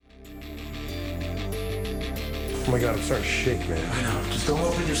Oh my god, I'm starting to shake, man. I know. Just don't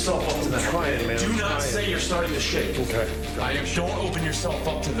open yourself up to them. I'm trying, man. Do not say you're starting to shake. Okay. Don't open yourself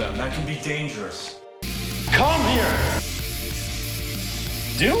up to them. That can be dangerous. Come here!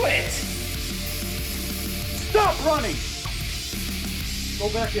 Do it! Stop running!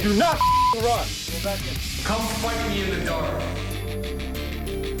 Go back in. Do not run. Go back in. Come fight me in the dark.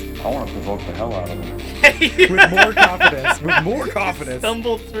 I want to provoke the hell out of him. With more confidence. With more confidence.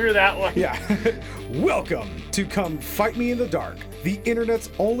 Stumbled through that one. Yeah. Welcome to Come Fight Me in the Dark, the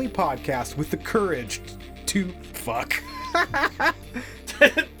internet's only podcast with the courage to fuck.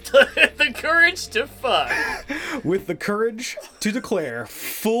 The courage to fuck. With the courage to declare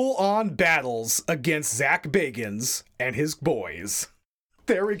full-on battles against Zach Bagans and his boys.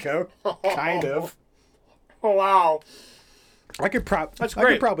 There we go. Kind of. Oh, wow. I could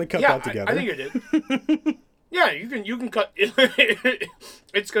probably cut yeah, that together. I think you did. Yeah, you can cut.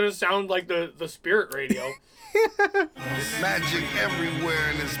 It's gonna sound like the spirit radio. Magic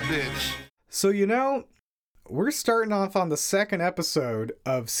everywhere in this bitch. So, we're starting off on the second episode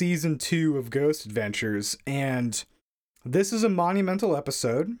of season 2 of Ghost Adventures, and this is a monumental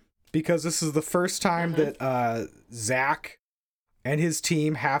episode because this is the first time that Zach and his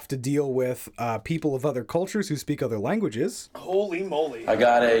team have to deal with people of other cultures who speak other languages. Holy moly. I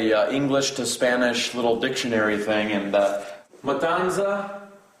got a English to Spanish little dictionary thing, and Matanza,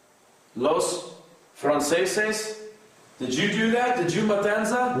 Los Franceses. Did you do that? Did you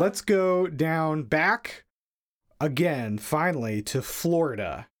Matanza? Let's go down back again, finally, to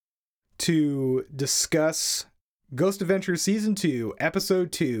Florida to discuss Ghost Adventures Season 2,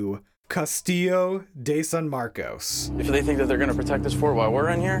 Episode 2, Castillo de San Marcos. If they think that they're going to protect this fort while we're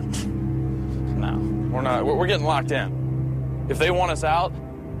in here, no, we're not. We're getting locked in. If they want us out,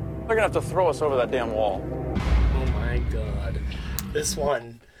 they're going to have to throw us over that damn wall. Oh my god. This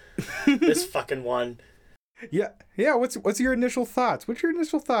one. This fucking one. Yeah. What's your initial thoughts? What's your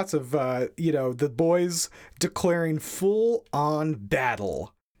initial thoughts of the boys declaring full on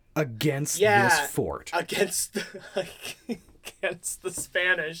battle against this fort? Against the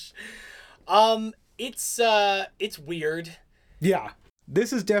Spanish. It's weird. Yeah.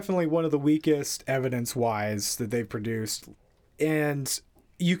 This is definitely one of the weakest evidence-wise that they've produced. And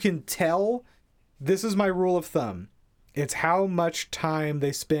you can tell, this is my rule of thumb. It's how much time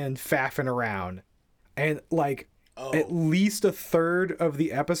they spend faffing around. And, at least a third of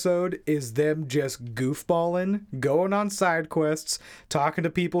the episode is them just goofballing, going on side quests, talking to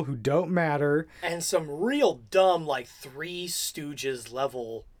people who don't matter. And some real dumb, Three Stooges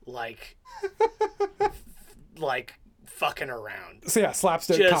level, fucking around. So yeah,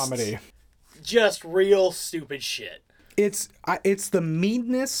 slapstick comedy. Just real stupid shit. It's the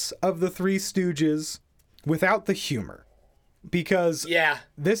meanness of the Three Stooges without the humor. Because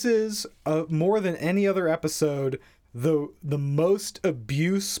this is, more than any other episode, the most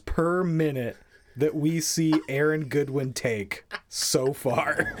abuse per minute that we see Aaron Goodwin take so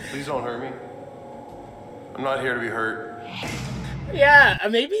far. Please don't hurt me. I'm not here to be hurt. Yeah,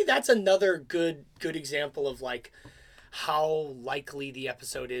 maybe that's another good example of how likely the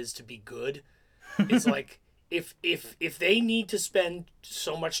episode is to be good. It's if they need to spend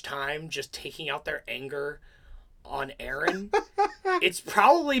so much time just taking out their anger on Aaron, it's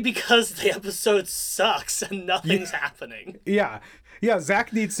probably because the episode sucks and nothing's happening. Yeah,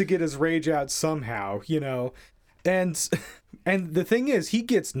 Zach needs to get his rage out somehow, and the thing is, he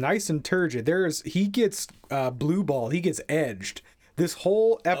gets nice and turgid. He gets blue ball. He gets edged. This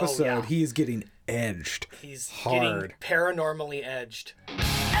whole episode, he is getting edged. He's hard. Getting paranormally edged.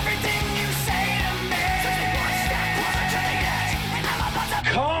 Everything you say to me.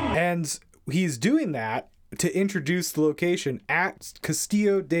 Come! And he's doing that to introduce the location at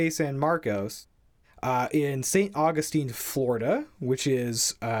Castillo de San Marcos in St. Augustine, Florida, which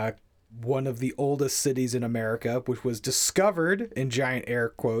is one of the oldest cities in America, which was discovered, in giant air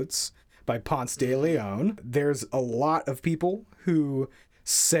quotes, by Ponce de Leon. There's a lot of people who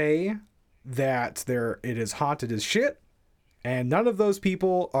say that it is haunted as shit, and none of those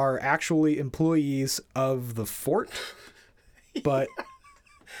people are actually employees of the fort, but...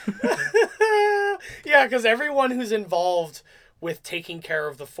 Yeah, because everyone who's involved with taking care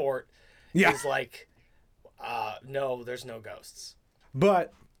of the fort is no, there's no ghosts.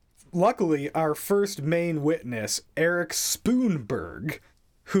 But luckily, our first main witness, Eric Spoonberg,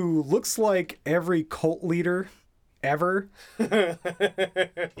 who looks like every cult leader ever.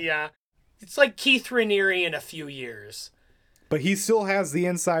 Yeah. It's like Keith Raniere in a few years. But he still has the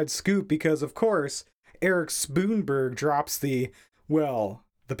inside scoop because, of course, Eric Spoonberg drops the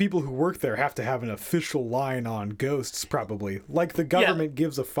people who work there have to have an official line on ghosts, probably. Like the government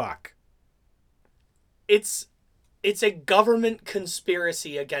gives a fuck. It's it's a government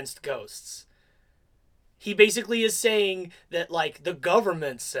conspiracy against ghosts. He basically is saying that, like, the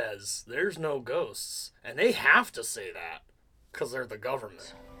government says there's no ghosts, and they have to say that because they're the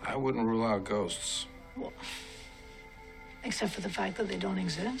government. I wouldn't rule out ghosts. Except for the fact that they don't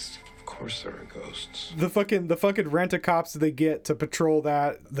exist. Of course there are ghosts. The fucking rent-a-cops they get to patrol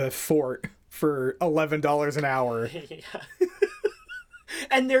the fort for $11 an hour. Yeah.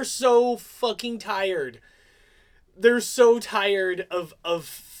 And they're so fucking tired. They're so tired of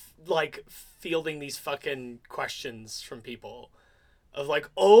like fielding these fucking questions from people of like,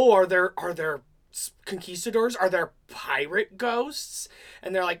 oh, are there conquistadors? Are there pirate ghosts?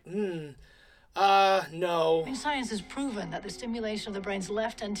 And they're like, no. Science has proven that the stimulation of the brain's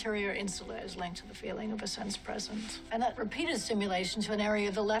left anterior insula is linked to the feeling of a sense present. And that repeated stimulation to an area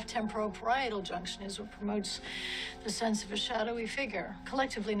of the left temporoparietal junction is what promotes the sense of a shadowy figure,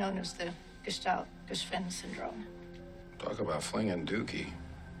 collectively known as the Gestalt-Geschwind syndrome. Talk about flinging dookie.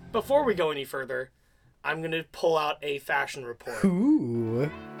 Before we go any further, I'm going to pull out a fashion report. Ooh.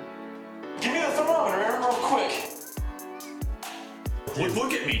 Give me the thermometer, Aaron, real quick.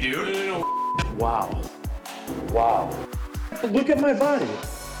 Look at me, dude. No. Wow. Look at my body.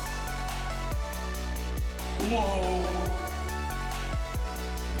 Whoa.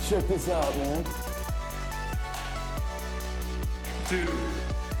 Check this out, man. Dude.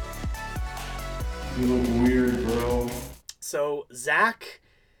 You look weird, bro. So Zach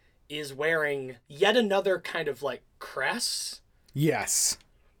is wearing yet another kind of like crest, Yes.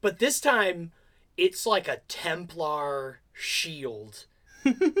 but this time it's like a Templar shield.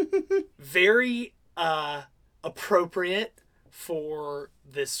 Very appropriate for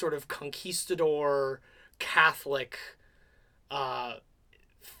this sort of conquistador Catholic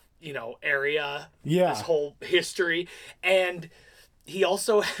area. Yeah. This whole history. And he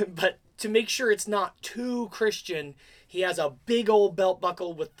also but to make sure it's not too Christian, he has a big old belt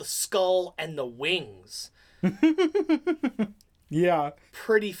buckle with the skull and the wings. Yeah.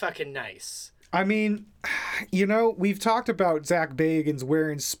 Pretty fucking nice. I mean, we've talked about Zach Bagans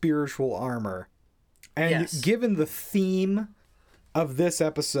wearing spiritual armor. And Yes. given the theme of this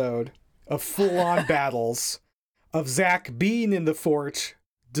episode of full-on battles, of Zach being in the fort,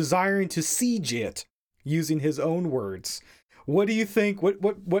 desiring to siege it, using his own words, what do you think,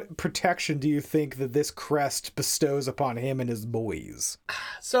 what protection do you think that this crest bestows upon him and his boys?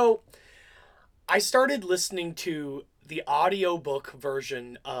 So, I started listening to the audiobook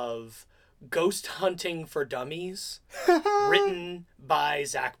version of Ghost Hunting for Dummies, written by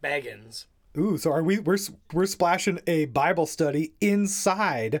Zach Bagans. Ooh, so we're splashing a Bible study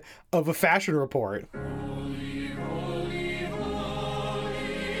inside of a fashion report.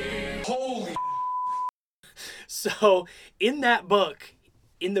 Holy. So, in that book,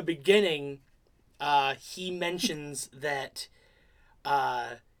 in the beginning, he mentions that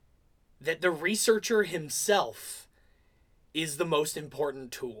the researcher himself is the most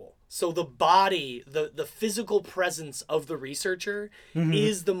important tool. So the body, the physical presence of the researcher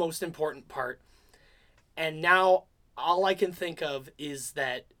is the most important part. And now all I can think of is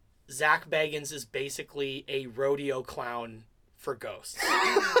that Zach Bagans is basically a rodeo clown for ghosts.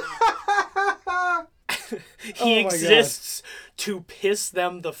 He exists to piss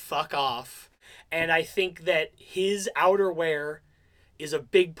them the fuck off. And I think that his outerwear is a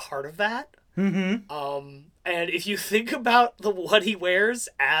big part of that. And if you think about what he wears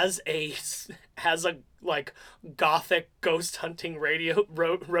as a like gothic ghost hunting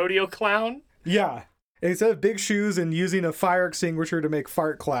rodeo clown. Yeah. Instead of big shoes and using a fire extinguisher to make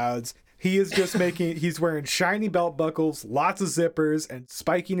fart clouds, he is just he's wearing shiny belt buckles, lots of zippers, and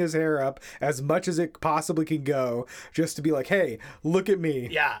spiking his hair up as much as it possibly can go, just to be like, hey, look at me.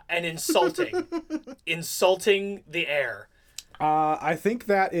 Yeah, and insulting the air. I think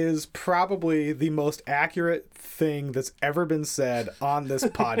that is probably the most accurate thing that's ever been said on this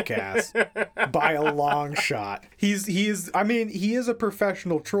podcast by a long shot. He is a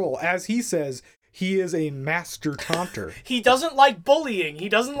professional troll. As he says, he is a master taunter. He doesn't like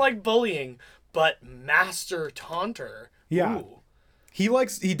bullying. But master taunter. Yeah. Ooh.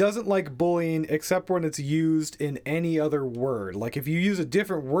 He doesn't like bullying except when it's used in any other word. Like if you use a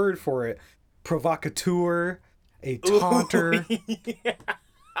different word for it, provocateur, a taunter, Yeah,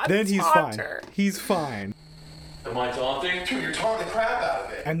 then he's taunter. fine. He's fine. Am I taunting? Dude, you're taunting the crap out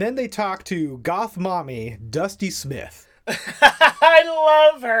of it. And then they talk to goth mommy, Dusty Smith. I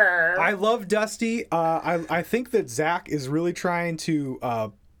love her. I love Dusty. I think that Zach is really trying to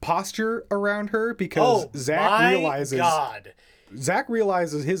posture around her because Zach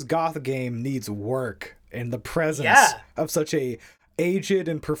realizes his goth game needs work in the presence of such a aged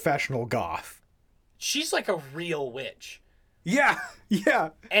and professional goth. she's like a real witch. Yeah, yeah.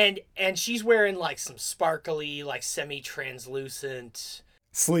 And she's wearing like some sparkly, like semi-translucent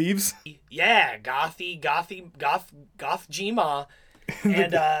Sleeves. Yeah, goth Gma.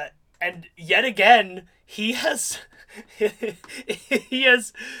 And yet again, he has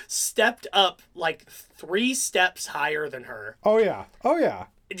stepped up like 3 steps higher than her. Oh yeah. Oh yeah.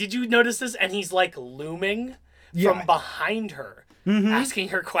 Did you notice this? And he's like looming from behind her, asking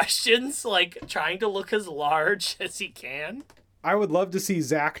her questions, like trying to look as large as he can. I would love to see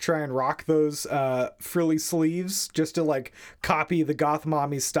Zach try and rock those frilly sleeves just to like copy the goth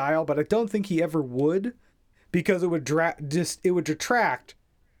mommy style, but I don't think he ever would, because it would detract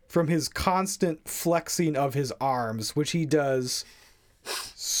from his constant flexing of his arms, which he does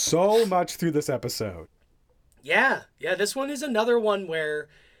so much through this episode. Yeah, this one is another one where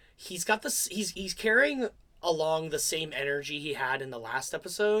he's got he's carrying along the same energy he had in the last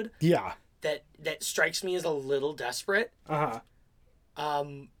episode. Yeah. That strikes me as a little desperate.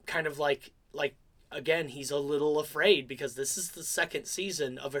 Kind of like again, he's a little afraid because this is the second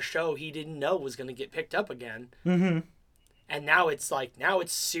season of a show he didn't know was going to get picked up again. Mm-hmm. And now it's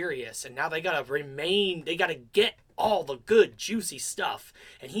serious, and now they gotta get all the good juicy stuff,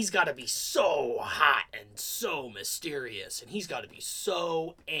 and he's gotta be so hot and so mysterious, and he's gotta be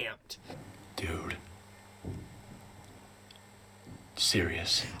so amped. Dude.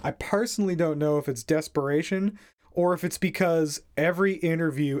 Serious. I personally don't know if it's desperation or if it's because every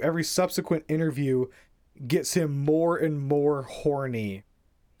subsequent interview gets him more and more horny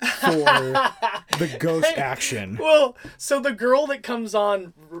for the ghost action. Well, so the girl that comes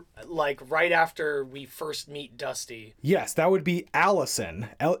on like right after we first meet Dusty. Yes, that would be Allison.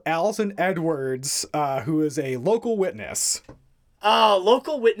 Allison Edwards, who is a local witness.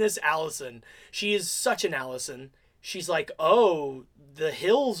 Local witness Allison. She is such an Allison. She's like, oh, the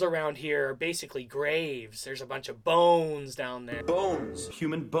hills around here are basically graves. There's a bunch of bones down there. Bones.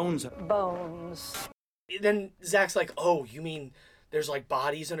 Human bones. Bones. Then Zach's like, oh, you mean there's like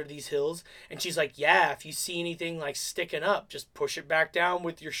bodies under these hills? And she's like, yeah, if you see anything like sticking up, just push it back down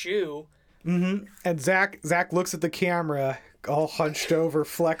with your shoe. Mm-hmm. And Zach looks at the camera all hunched over,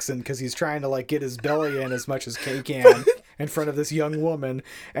 flexing, because he's trying to like get his belly in as much as he can in front of this young woman.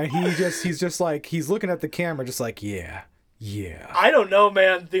 And he's just like, he's looking at the camera just like, yeah. I don't know,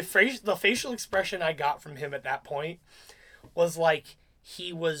 man. The facial expression I got from him at that point was like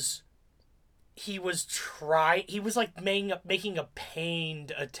he was like making a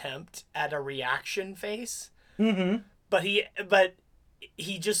pained attempt at a reaction face. Mm-hmm. But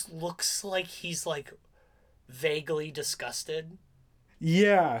he just looks like he's like vaguely disgusted.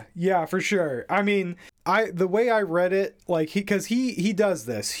 Yeah, for sure. I mean, the way I read it, like he does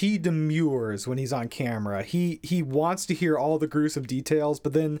this. He demurs when he's on camera. He wants to hear all the gruesome details,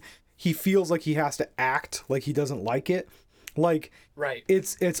 but then he feels like he has to act like he doesn't like it. Like, right.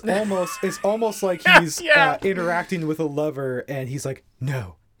 It's almost like he's interacting with a lover, and he's like,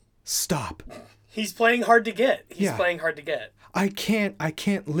 no, stop. He's playing hard to get. Playing hard to get. I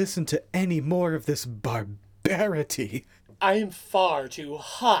can't listen to any more of this barbarity. I'm far too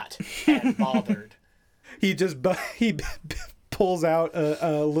hot and bothered. He pulls out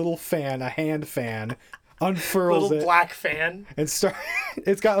a little fan, a hand fan, unfurls little black fan, and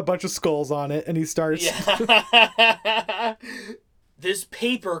it's got a bunch of skulls on it, and he starts. Yeah. This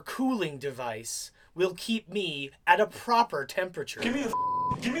paper cooling device will keep me at a proper temperature. Give me the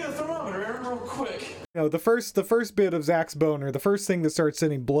thermometer, Aaron, real quick. You know, the first bit of Zach's boner, the first thing that starts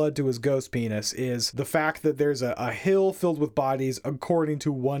sending blood to his ghost penis is the fact that there's a hill filled with bodies, according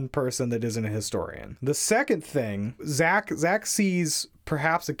to one person that isn't a historian. The second thing, Zach sees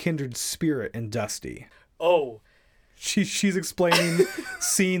perhaps a kindred spirit in Dusty. Oh. She's explaining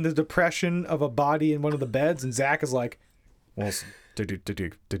seeing the depression of a body in one of the beds, and Zach is like, well, did you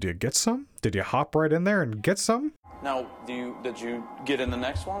get some? Did you hop right in there and get some? Now, did you get in the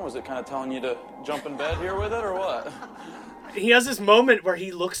next one? Was it kind of telling you to jump in bed here with it, or what? He has this moment where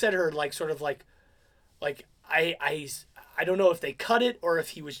he looks at her like sort of like I don't know if they cut it or if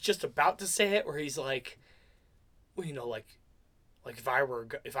he was just about to say it, where he's like, well, you know, like if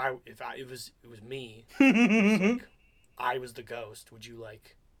it was me, it was like, I was the ghost. Would you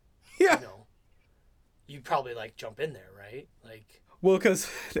like, yeah, you know, you'd probably like jump in there, right? Like. Well, because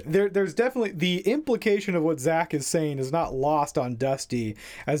there's definitely the implication of what Zach is saying is not lost on Dusty,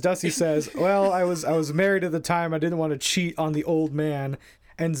 as Dusty says, well, I was married at the time. I didn't want to cheat on the old man.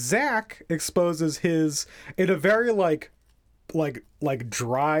 And Zach exposes his, in a very like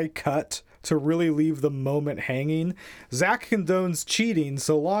dry cut to really leave the moment hanging. Zach condones cheating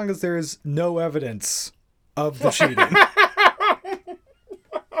so long as there's no evidence of the cheating.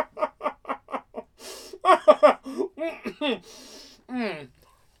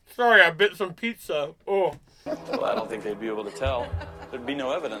 Sorry, I bit some pizza. Oh. Well, I don't think they'd be able to tell. There'd be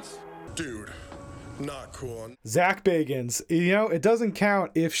no evidence. Dude, not cool. Zach Bagans, you know, it doesn't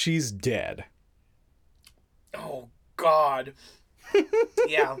count if she's dead. Oh, God.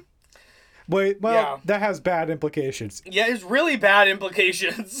 Yeah. Wait, well, Yeah. that has bad implications. Yeah, it's really bad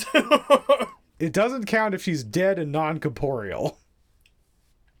implications. It doesn't count if she's dead and non-corporeal.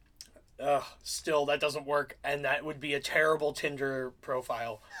 Ugh, still, that doesn't work, and that would be a terrible Tinder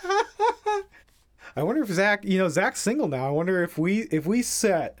profile. I wonder if Zach's single now. I wonder if we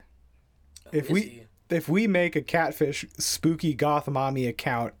make a catfish spooky goth mommy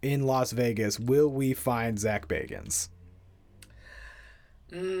account in Las Vegas, will we find Zach Bagans?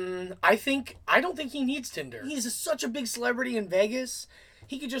 I don't think he needs Tinder. He's such a big celebrity in Vegas.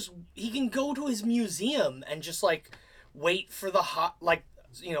 He can go to his museum and just like wait for the hot, like,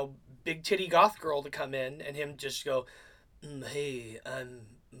 you know, big titty goth girl to come in and him just go, hey,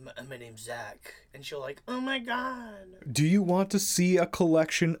 my name's Zach. And she'll like, oh my God. Do you want to see a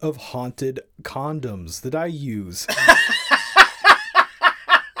collection of haunted condoms that I use?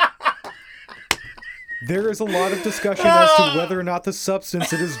 There is a lot of discussion as to whether or not the substance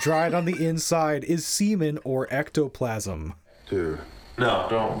that is dried on the inside is semen or ectoplasm. Dude. No,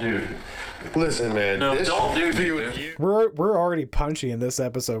 don't, dude. Listen, man. No, this don't do be it. with you. We're already punchy in this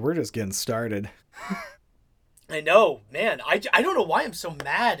episode. We're just getting started. I know, man. I don't know why I'm so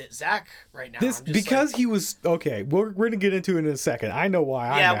mad at Zach right now. This I'm just because like, he was okay. We're gonna get into it in a second. I know why.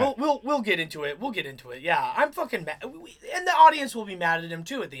 I'm mad. we'll get into it. We'll get into it. Yeah, I'm fucking mad, and the audience will be mad at him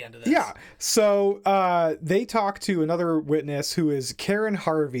too at the end of this. Yeah. So they talk to another witness who is Karen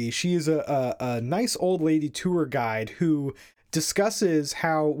Harvey. She is a nice old lady tour guide who discusses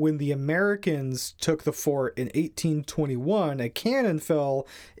how when the Americans took the fort in 1821, a cannon fell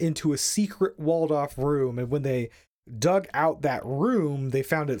into a secret walled off room, and when they dug out that room, they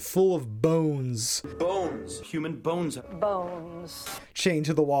found it full of bones Bones. Human bones. Bones. chained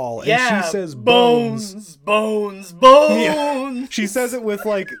to the wall. And Yeah, she says bones. bones. Yeah. She says it with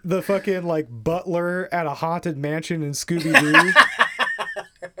like the fucking like butler at a haunted mansion in Scooby-Doo.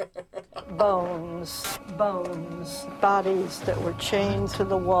 Bones, bones, bodies that were chained to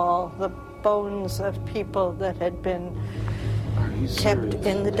the wall, the bones of people that had been kept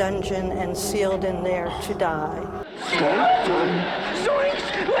in the dungeon and sealed in there to die.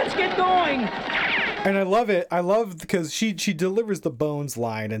 Zoinks! Let's get going! And I love it. I love because she delivers the bones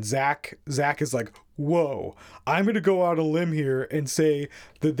line, and Zach is like, whoa, I'm gonna go out on a limb here and say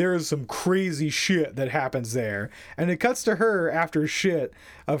that there is some crazy shit that happens there. And it cuts to her after shit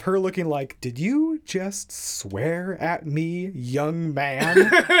of her looking like, did you just swear at me, young man?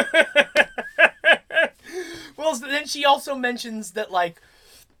 Well, then she also mentions that like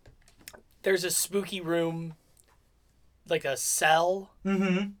there's a spooky room, like a cell,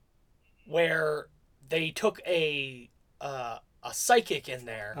 where they took a psychic in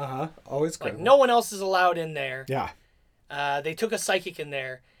there. Always Like good. no one else is allowed in there. Yeah. They took a psychic in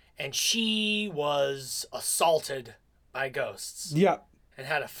there, and she was assaulted by ghosts. Yep. And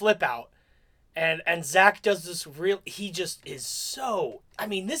had a flip out. And Zach does this he just is so, I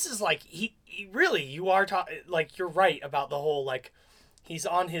mean, this is like, he really, you are like, you're right about the whole, like, he's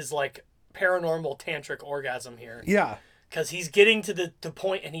on his, like, paranormal tantric orgasm here. Yeah. Because he's getting to the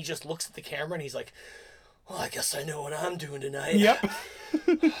point, and he just looks at the camera, and he's like, well, I guess I know what I'm doing tonight. Yep.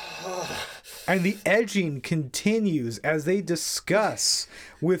 And the edging continues as they discuss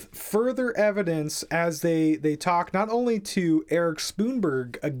with further evidence as they talk not only to Eric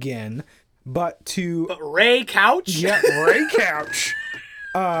Spoonberg again, but to Ray Couch. Yeah, Ray Couch.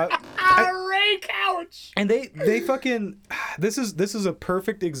 Ray Couch. And they fucking this is a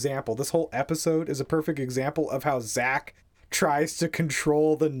perfect example. This whole episode is a perfect example of how Zach tries to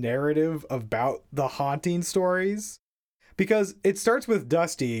control the narrative about the haunting stories. Because it starts with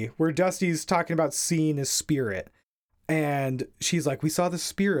Dusty, where Dusty's talking about seeing a spirit. And she's like, we saw the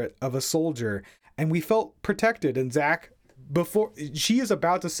spirit of a soldier and we felt protected. And Zach, before she is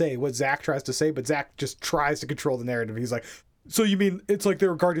about to say what Zach tries to say, but Zach just tries to control the narrative. He's like, so you mean it's like they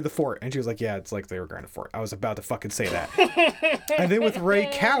were guarding the fort? And she was like, yeah, it's like they were guarding the fort. I was about to fucking say that. And then with Ray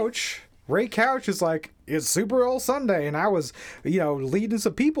Couch is like, it's Super Bowl Sunday, and I was, leading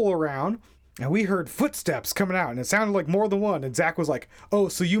some people around, and we heard footsteps coming out, and it sounded like more than one. And Zach was like, oh,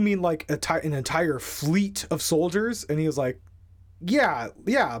 so you mean like an entire fleet of soldiers? And he was like, yeah,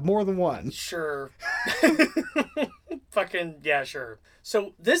 more than one. Sure. Fucking, yeah, sure.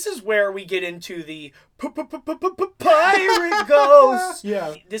 So this is where we get into the pirate ghost.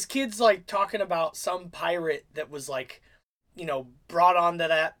 Yeah. This kid's like talking about some pirate that was like, brought onto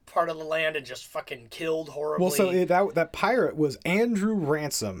that part of the land and just fucking killed horribly. Well, so that pirate was Andrew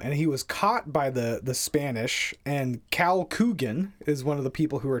Ransom, and he was caught by the Spanish, and Cal Coogan is one of the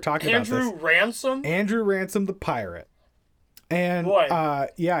people who are talking about this. Andrew Ransom? Andrew Ransom, the pirate. And, Boy.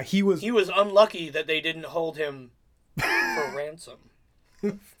 Yeah, he was unlucky that they didn't hold him for ransom.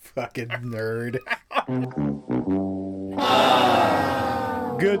 Fucking nerd.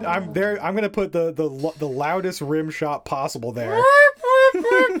 Good. I'm there. I'm gonna put the loudest rim shot possible there.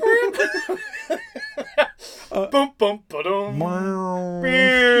 Bum, bum, ba-dum.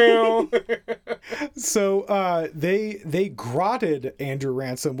 So they grotted Andrew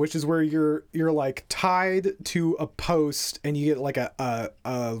Ransom, which is where you're like tied to a post and you get like a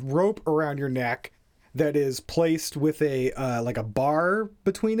rope around your neck that is placed with a like a bar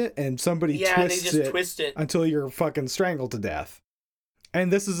between it, and somebody twist it until you're fucking strangled to death.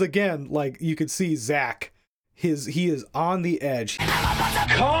 And this is again, like you could see Zach, he is on the edge.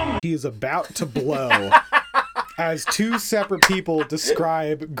 He is about to blow. As two separate people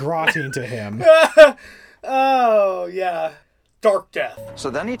describe grotting to him. Oh, yeah. Dark death. So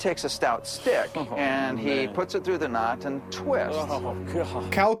then he takes a stout stick and he puts it through the knot and twists. Oh,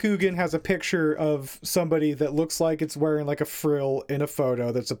 God. Cal Coogan has a picture of somebody that looks like it's wearing like a frill in a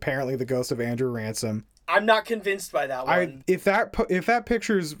photo that's apparently the ghost of Andrew Ransom. I'm not convinced by that one. If that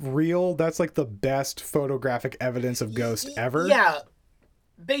picture's real, that's like the best photographic evidence of ghost ever. Yeah.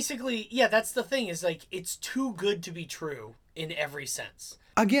 Basically, yeah, that's the thing, is like it's too good to be true in every sense.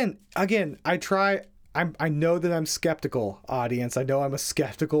 Again, I know that I'm skeptical, audience. I know I'm a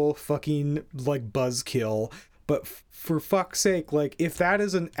skeptical fucking like buzzkill, but for fuck's sake, like if that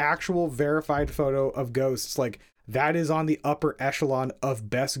is an actual verified photo of ghosts, like that is on the upper echelon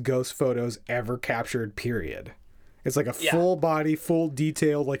of best ghost photos ever captured, period. It's like a full body, full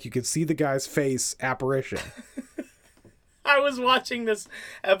detail, like you could see the guy's face apparition. I was watching this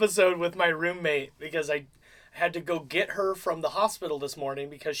episode with my roommate because I had to go get her from the hospital this morning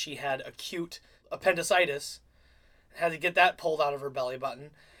because she had acute appendicitis. Had to get that pulled out of her belly button.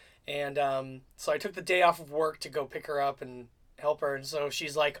 And so I took the day off of work to go pick her up and help her. And so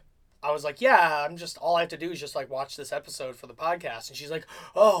she's like, I was like, yeah, all I have to do is just like watch this episode for the podcast. And she's like,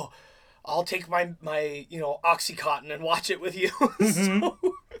 oh, I'll take my Oxycontin and watch it with you. So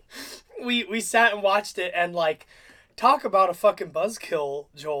we sat and watched it, and like, talk about a fucking buzzkill,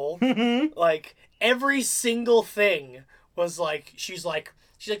 Joel. Like, every single thing was like, she's like,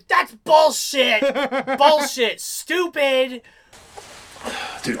 that's bullshit! Bullshit! Stupid!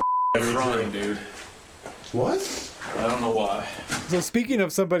 Dude, crying, dude. What? I don't know why. So speaking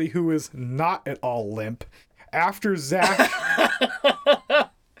of somebody who is not at all limp, after Zach...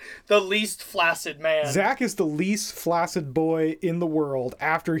 The least flaccid man. Zach is the least flaccid boy in the world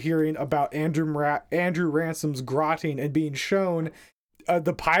after hearing about Andrew Ransom's grotting and being shown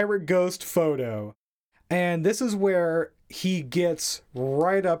the pirate ghost photo. And this is where he gets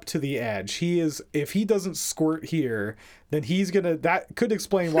right up to the edge. If he doesn't squirt here, then that could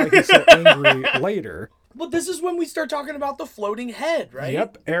explain why he's so angry later. Well, this is when we start talking about the floating head, right?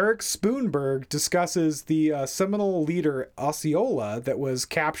 Yep. Eric Spoonberg discusses the Seminole leader Osceola that was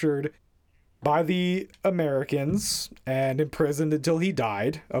captured by the Americans and imprisoned until he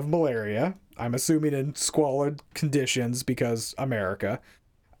died of malaria. I'm assuming in squalid conditions because America.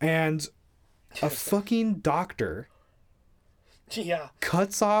 And a fucking doctor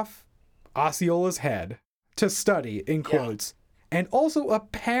cuts off Osceola's head to study, in quotes, and also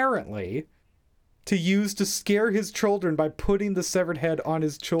apparently to use to scare his children by putting the severed head on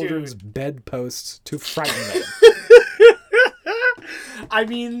his children's bedposts to frighten them. I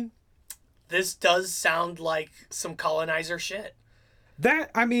mean, this does sound like some colonizer shit. That's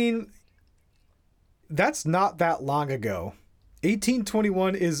not that long ago.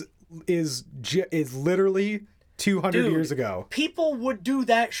 1821 is literally 200 years ago. People would do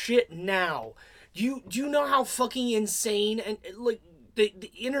that shit now. Do you know how fucking insane and like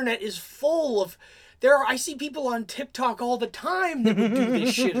the internet is full of I see people on TikTok all the time that would do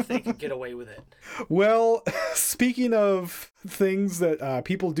this shit if they could get away with it. Well, speaking of things that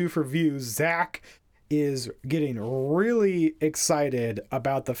people do for views, Zach is getting really excited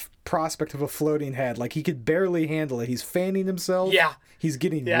about the prospect of a floating head. Like, he could barely handle it. He's fanning himself. Yeah. He's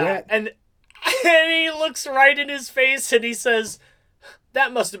getting wet. And he looks right in his face and he says,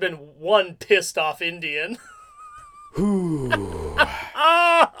 that must have been one pissed off Indian. Ooh.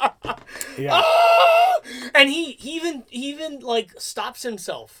 Yeah. And he even like stops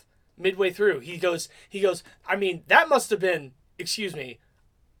himself midway through. He goes, I mean, that must have been, excuse me,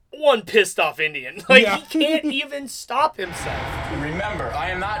 one pissed off Indian. Like, he can't even stop himself. Remember, I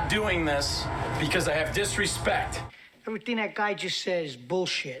am not doing this because I have disrespect. Everything that guy just says is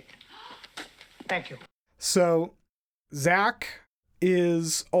bullshit. Thank you. So, Zach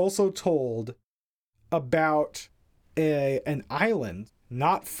is also told about an island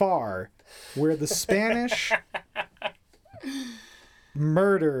not far where the Spanish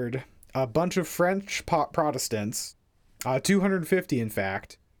murdered a bunch of French Protestants, 250 in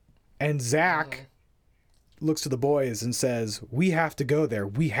fact, and Zach looks to the boys and says, we have to go there.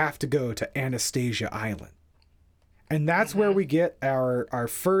 We have to go to Anastasia Island. And that's where we get our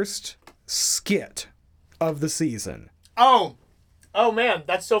first skit of the season. Oh man,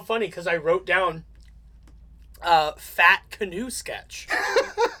 that's so funny because I wrote down fat canoe sketch.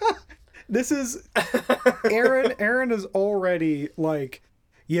 This is Aaron is already like,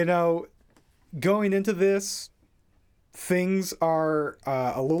 you know, going into this, things are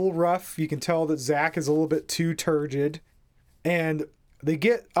a little rough. You can tell that Zach is a little bit too turgid, and they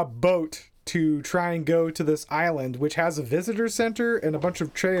get a boat to try and go to this island, which has a visitor center and a bunch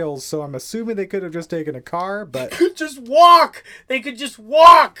of trails. So I'm assuming they could have just taken a car, but just walk. They could just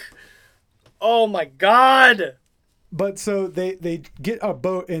walk. Oh my God. But so they get a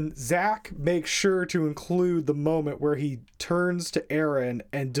boat, and Zach makes sure to include the moment where he turns to Aaron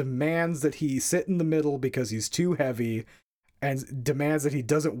and demands that he sit in the middle because he's too heavy, and demands that he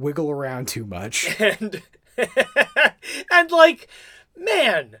doesn't wiggle around too much. And like,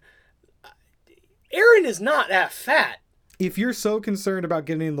 man, Aaron is not that fat. If you're so concerned about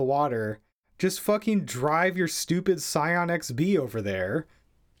getting in the water, just fucking drive your stupid Scion XB over there.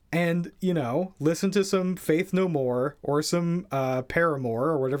 And, you know, listen to some Faith No More or some Paramore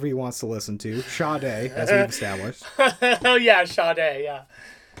or whatever he wants to listen to. Sade, as we've established. Oh yeah, Sade, yeah.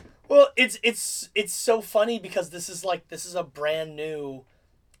 Well, it's so funny because this is a brand new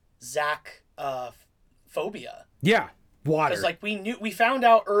Zach phobia. Yeah, water. Because like we found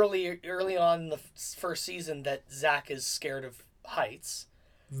out early on in the first season that Zach is scared of heights.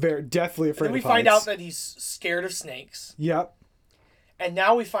 Very deathly afraid of heights. And then we find out that he's scared of snakes. Yep. And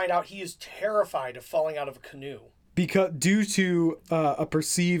now we find out he is terrified of falling out of a canoe. Because due to a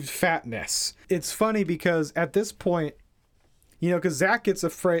perceived fatness. It's funny because at this point, you know, because Zach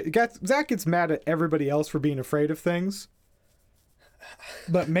gets mad at everybody else for being afraid of things.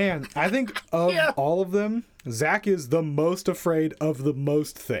 But man, I think of all of them, Zach is the most afraid of the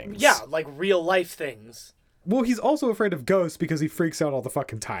most things. Yeah, like real life things. Well, he's also afraid of ghosts because he freaks out all the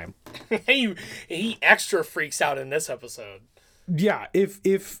fucking time. he extra freaks out in this episode. Yeah,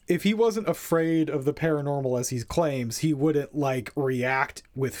 if he wasn't afraid of the paranormal as he claims, he wouldn't like react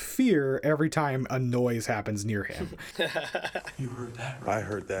with fear every time a noise happens near him. You heard that, right? I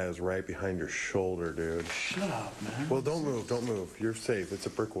heard that. It was right behind your shoulder, dude. Shut up, man. Well, don't move. You're safe. It's a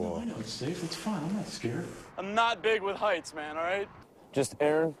brick wall. No, I know it's safe. It's fine. I'm not scared. I'm not big with heights, man, all right? Just,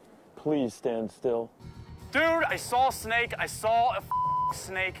 Aaron, please stand still. Dude, I saw a snake. I saw a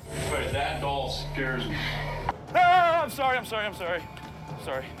snake. Wait, that doll scares me. I'm sorry.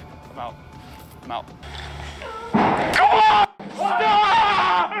 Sorry. I'm out. Come on!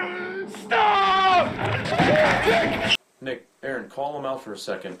 Stop! Nick, Aaron, call him out for a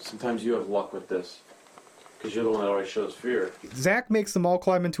second. Sometimes you have luck with this. Because you're the one that always shows fear. Zach makes them all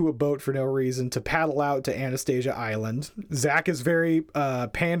climb into a boat for no reason to paddle out to Anastasia Island. Zach is very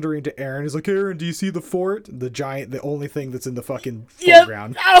pandering to Aaron. He's like, Aaron, do you see the fort? The only thing that's in the fucking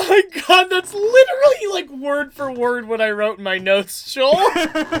foreground. Oh my God, that's literally like word for word what I wrote in my notes, Joel.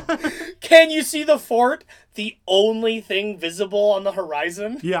 Can you see the fort? The only thing visible on the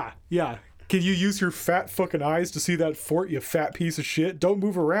horizon? Yeah. Can you use your fat fucking eyes to see that fort, you fat piece of shit? Don't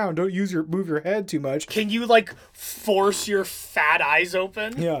move around. Don't move your head too much. Can you, like, force your fat eyes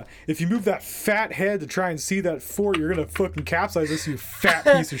open? Yeah. If you move that fat head to try and see that fort, you're gonna fucking capsize this, you fat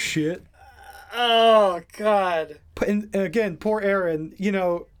piece of shit. Oh, God. And again, poor Aaron, you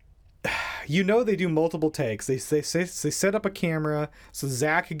know they do multiple takes. They set up a camera so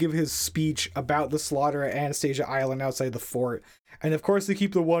Zach could give his speech about the slaughter at Anastasia Island outside the fort. And of course they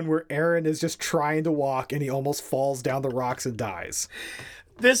keep the one where Aaron is just trying to walk and he almost falls down the rocks and dies.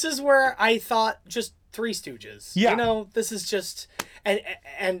 This is where I thought just Three Stooges. Yeah. You know, this is just...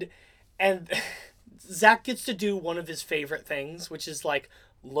 And Zach gets to do one of his favorite things, which is like,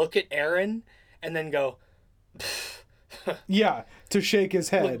 look at Aaron and then go... Yeah, to shake his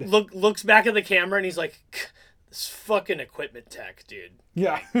head. Looks back at the camera and he's like, this fucking equipment tech, dude.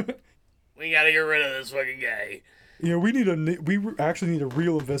 Yeah. We gotta get rid of this fucking guy. You know, we actually need a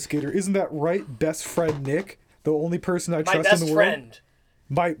real investigator. Isn't that right, best friend Nick? The only person I trust in the world?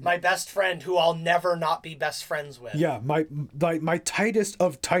 My best friend who I'll never not be best friends with. Yeah, my tightest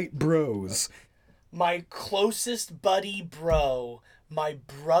of tight bros. My closest buddy bro. My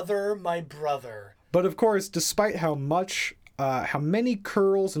brother. But of course, despite how many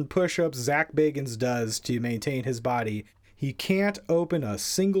curls and push-ups Zach Bagans does to maintain his body, he can't open a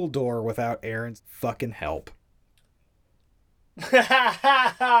single door without Aaron's fucking help.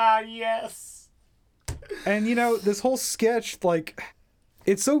 Yes. And this whole sketch, like,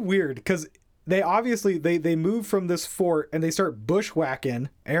 it's so weird because they obviously they move from this fort and they start bushwhacking.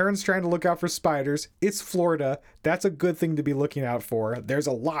 Aaron's trying to look out for spiders. It's Florida. That's a good thing to be looking out for. There's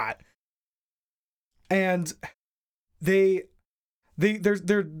a lot. And they're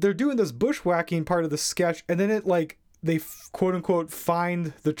doing this bushwhacking part of the sketch, and then they quote unquote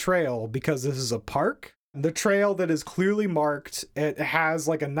find the trail because this is a park. The trail that is clearly marked. It has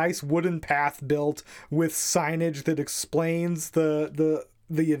like a nice wooden path built with signage that explains the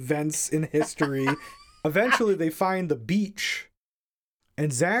events in history. Eventually they find the beach,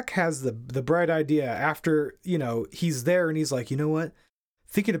 and Zach has the bright idea after, he's there and he's like, you know what?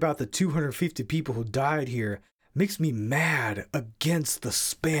 Thinking about the 250 people who died here makes me mad against the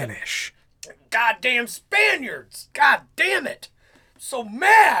Spanish. Goddamn Spaniards! God damn it! So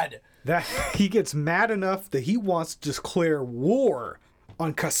mad! That he gets mad enough that he wants to declare war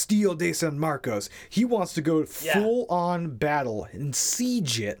on Castillo de San Marcos. He wants to go full-on battle and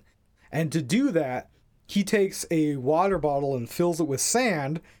siege it. And to do that, he takes a water bottle and fills it with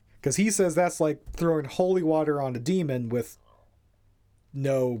sand, because he says that's like throwing holy water on a demon with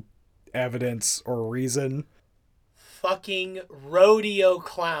no evidence or reason. Fucking rodeo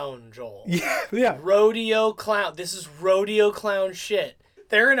clown, Joel. Yeah. Rodeo clown. This is rodeo clown shit.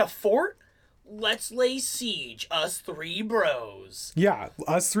 They're in a fort? Let's lay siege, us three bros. Yeah,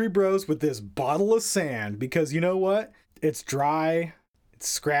 us three bros with this bottle of sand, because you know what? It's dry, it's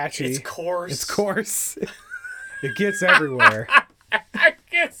scratchy. It's coarse. It's coarse. It gets everywhere. It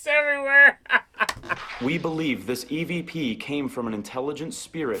gets everywhere. We believe this EVP came from an intelligent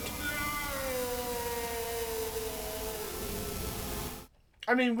spirit.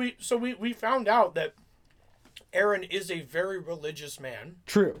 I mean, we found out that Aaron is a very religious man.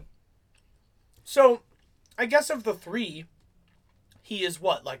 True. So, I guess of the three, he is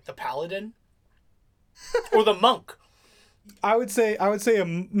what, like the paladin? Or the monk? I would say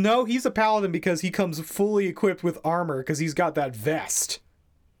no, he's a paladin because he comes fully equipped with armor because he's got that vest.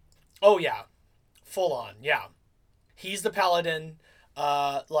 Oh yeah. Full on, yeah. He's the paladin.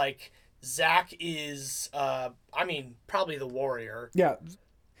 Zach is, probably the warrior. Yeah.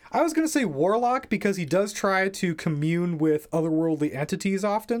 I was going to say warlock because he does try to commune with otherworldly entities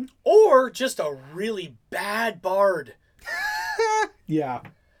often. Or just a really bad bard. Yeah.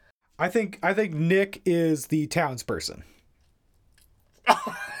 I think Nick is the townsperson.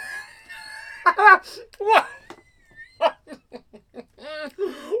 What?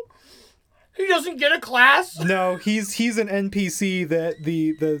 He doesn't get a class? No, he's an NPC that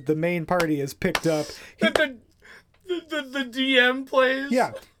the main party has picked up. The DM plays?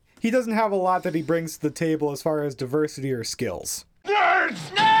 Yeah. He doesn't have a lot that he brings to the table as far as diversity or skills. Nerds!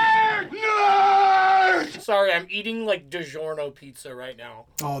 Nerds! Nerds! Sorry, I'm eating like DiGiorno pizza right now.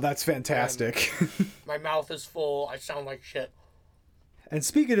 Oh, that's fantastic. My mouth is full. I sound like shit. And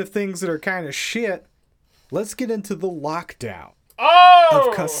speaking of things that are kind of shit, let's get into the lockdown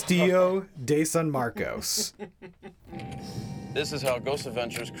of Castillo de San Marcos. This is how Ghost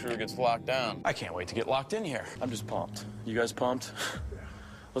Adventures crew gets locked down. I can't wait to get locked in here. I'm just pumped. You guys pumped?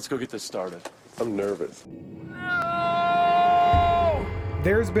 Let's go get this started. I'm nervous.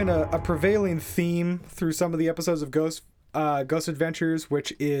 There's been a prevailing theme through some of the episodes of Ghost Adventures,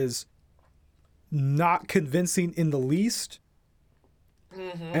 which is not convincing in the least.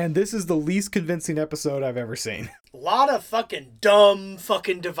 Mm-hmm. And this is the least convincing episode I've ever seen. A lot of fucking dumb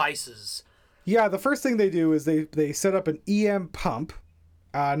fucking devices. Yeah, the first thing they do is they set up an EM pump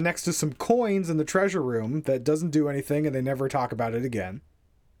next to some coins in the treasure room that doesn't do anything, and they never talk about it again.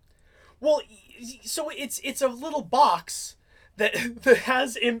 Well, so it's a little box that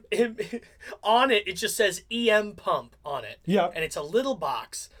has on it. It just says EM pump on it. Yeah, and it's a little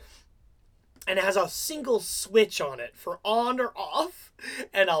box, and it has a single switch on it for on or off,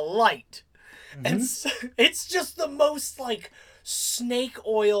 and a light. Mm-hmm. And so, it's just the most like snake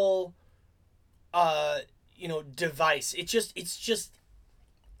oil, device. It's just,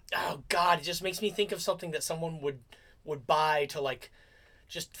 oh god, it just makes me think of something that someone would buy to like.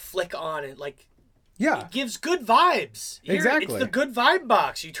 Just flick on it, like, yeah, it gives good vibes. Exactly, it's the good vibe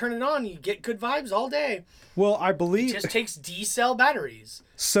box. You turn it on, you get good vibes all day. Well, I believe it just takes D-cell batteries.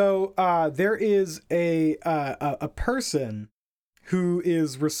 So there is a person who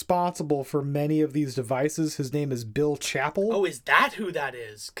is responsible for many of these devices. His name is Bill Chappell. Oh, is that who that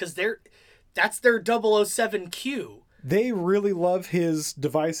is? Because that's their 007Q. They really love his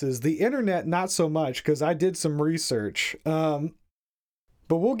devices. The internet, not so much, because I did some research.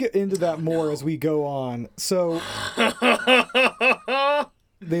 But we'll get into that more as we go on. So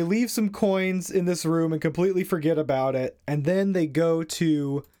they leave some coins in this room and completely forget about it. And then they go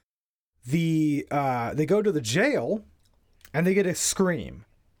to the jail and they get a scream.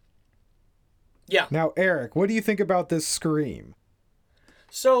 Yeah. Now, Eric, what do you think about this scream?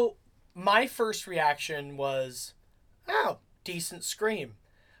 So my first reaction was, oh, decent scream.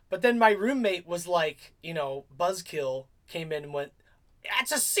 But then my roommate was like, Buzzkill came in and went,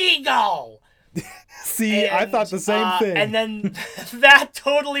 that's a seagull! See, I thought the same thing. And then that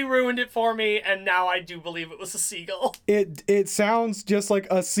totally ruined it for me, and now I do believe it was a seagull. It sounds just like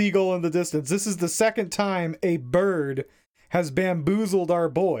a seagull in the distance. This is the second time a bird has bamboozled our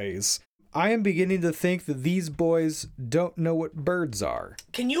boys. I am beginning to think that these boys don't know what birds are.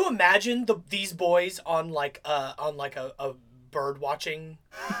 Can you imagine these boys on like a bird watching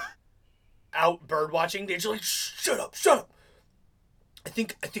They're just like, shut up. I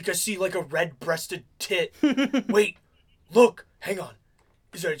think I see like a red-breasted tit. Wait, look, hang on.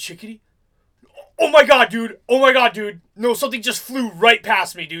 Is that a chickadee? Oh my god, dude. No, something just flew right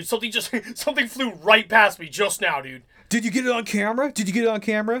past me, dude. Something flew right past me just now, dude. Did you get it on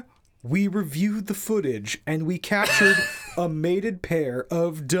camera? We reviewed the footage and we captured a mated pair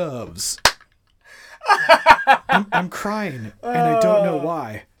of doves. I'm crying and I don't know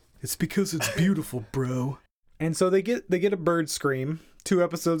why. It's because it's beautiful, bro. And so they get a bird scream 2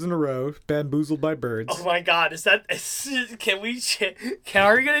 episodes in a row, bamboozled by birds. Oh my god, are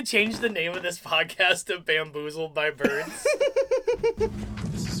we gonna change the name of this podcast to Bamboozled by Birds?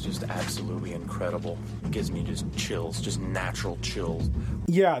 This is just absolutely incredible. It gives me just chills, just natural chills.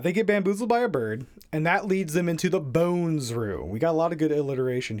 Yeah, they get bamboozled by a bird, and that leads them into the Bones room. We got a lot of good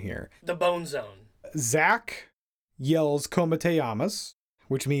alliteration here. The Bone Zone. Zach yells Komateyamas,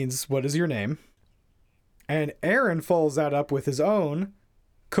 which means, what is your name? And Aaron follows that up with his own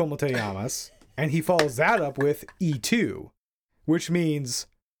Komateyamas, and he follows that up with E2, which means,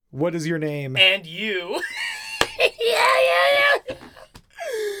 what is your name? And you. Yeah.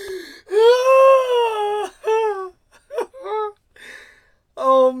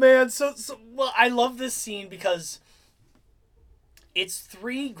 Oh man, so well, I love this scene because it's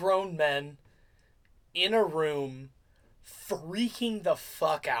 3 grown men in a room freaking the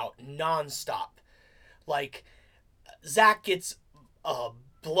fuck out nonstop. Like, Zach gets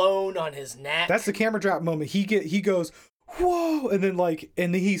blown on his neck. That's the camera drop moment. He goes, whoa, and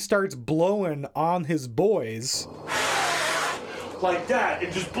then he starts blowing on his boys. Like that,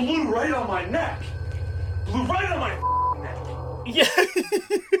 it just blew right on my neck. Blew right on my neck. Yeah.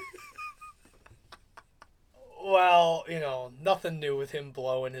 Well, nothing new with him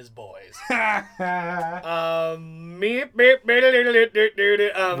blowing his boys. And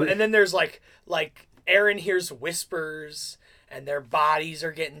then there's like Aaron hears whispers, and their bodies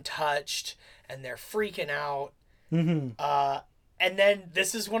are getting touched, and they're freaking out. Mm-hmm. And then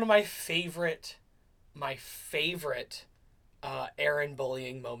this is one of my favorite Aaron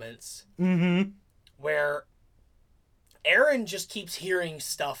bullying moments. Mm-hmm. Where Aaron just keeps hearing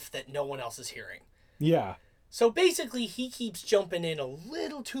stuff that no one else is hearing. Yeah. So basically, he keeps jumping in a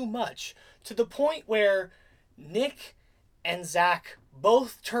little too much, to the point where Nick and Zach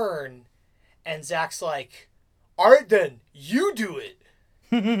both turn, and Zach's like, all right then, you do it.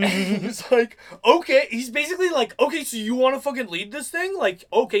 And he's like, okay. He's basically like, okay, so you want to fucking lead this thing? Like,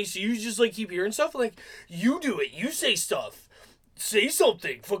 okay, so you just like keep hearing stuff? Like, you do it. You say stuff. Say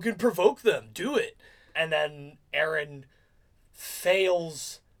something. Fucking provoke them. Do it. And then Aaron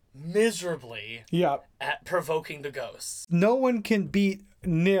fails miserably at provoking the ghosts. No one can beat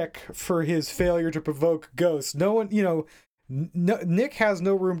Nick for his failure to provoke ghosts. No one, Nick has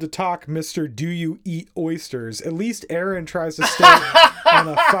no room to talk, Mr. Do You Eat Oysters? At least Aaron tries to stay on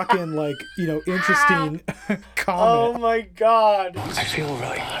a fucking, interesting comment. Oh my god. I feel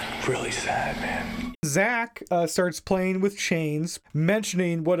really sad, man. Zach starts playing with chains,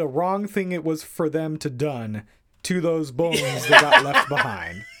 mentioning what a wrong thing it was for them to done to those bones that got left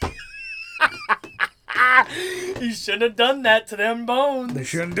behind. You shouldn't have done that to them bones. They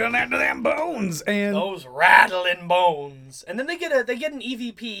shouldn't have done that to them bones. And those rattling bones. And then they get an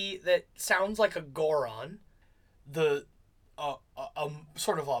EVP that sounds like a Goron. The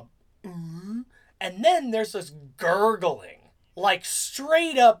sort of a and then there's this gurgling. Like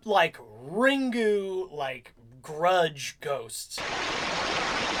straight up like Ringu, like Grudge ghosts.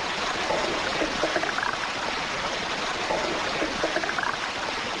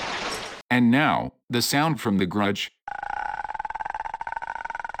 And now, the sound from the Grudge.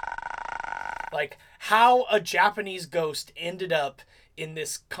 Like, how a Japanese ghost ended up in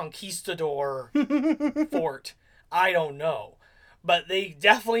this conquistador fort, I don't know. But they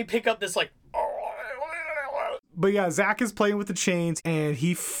definitely pick up this like... But yeah, Zach is playing with the chains and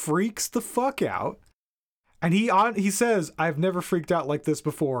he freaks the fuck out. And he says, I've never freaked out like this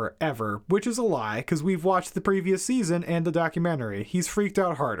before, ever, which is a lie, because we've watched the previous season and the documentary. He's freaked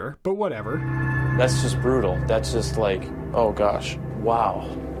out harder, but whatever. That's just brutal. That's just like, oh gosh.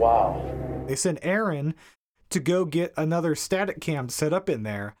 Wow. They send Aaron to go get another static cam set up in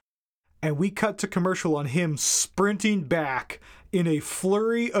there, and we cut to commercial on him sprinting back in a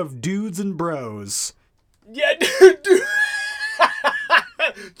flurry of dudes and bros. Yeah, dude.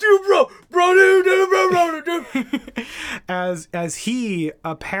 Dude, bro. As he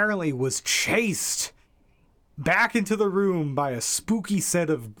apparently was chased back into the room by a spooky set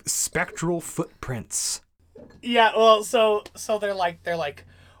of spectral footprints. Yeah, well, so they're like,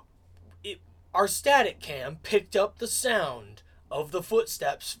 our static cam picked up the sound of the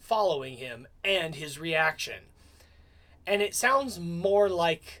footsteps following him and his reaction. And it sounds more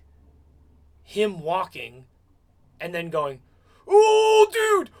like him walking and then going, oh,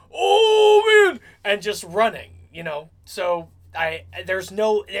 dude, oh, man, and just running, you know? So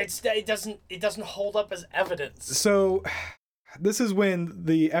it doesn't hold up as evidence. So this is when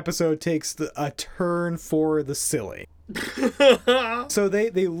the episode takes a turn for the silly. So they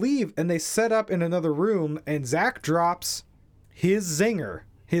leave and they set up in another room, and Zach drops his zinger,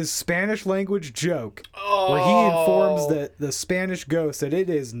 his Spanish language joke, where he informs the Spanish ghost that it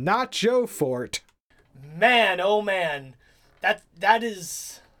is not Joe Fort. Man, oh man, that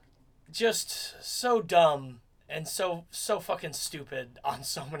is just so dumb and so fucking stupid on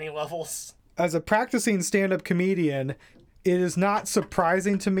so many levels. As a practicing stand-up comedian, it is not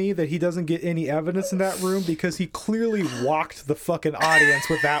surprising to me that he doesn't get any evidence in that room, because he clearly walked the fucking audience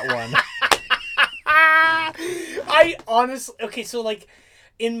with that one. I honestly, okay, so like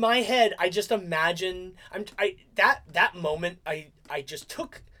in my head, I just imagine that moment. I just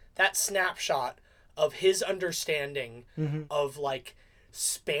took that snapshot of his understanding of like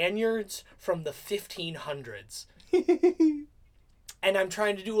Spaniards from the 1500s. And I'm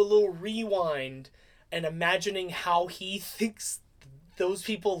trying to do a little rewind and imagining how he thinks those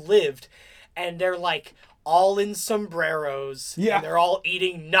people lived. And they're like all in sombreros. Yeah. And they're all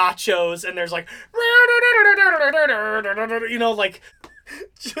eating nachos. And there's like, you know, like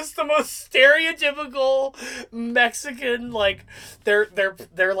just the most stereotypical Mexican, like they're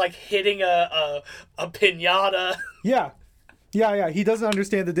like hitting a piñata. Yeah. He doesn't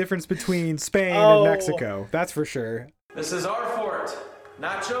understand the difference between Spain and Mexico. That's for sure. This is our fort,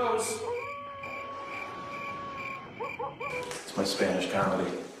 nachos. It's my Spanish comedy.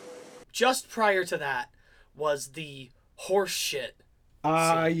 Just prior to that was the horse shit.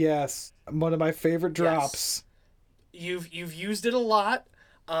 Yes. One of my favorite drops. Yes. You've used it a lot.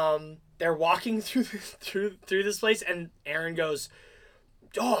 They're walking through this place, and Aaron goes,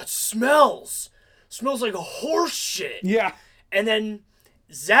 "Oh, it smells like a horse shit." Yeah. And then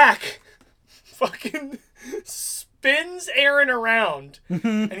Zach fucking spins Aaron around,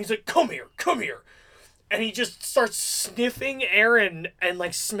 and he's like, come here. And he just starts sniffing Aaron and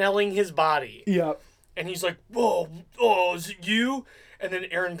like smelling his body. Yep. And he's like, oh, is it you? And then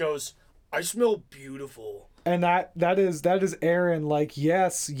Aaron goes, I smell beautiful. And that is Aaron like,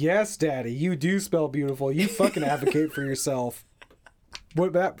 yes, Daddy, you do smell beautiful. You fucking advocate for yourself.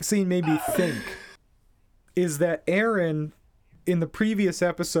 What that scene made me think is that Aaron, in the previous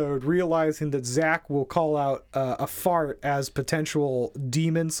episode, realizing that Zach will call out a fart as potential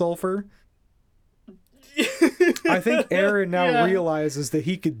demon sulfur, I think Aaron now realizes that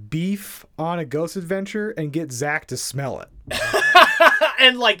he could beef on a ghost adventure and get Zach to smell it.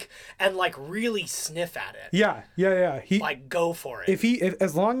 and like really sniff at it. Yeah. He like go for it. If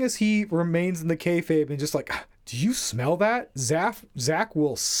as long as he remains in the kayfabe and just like, do you smell that? Zach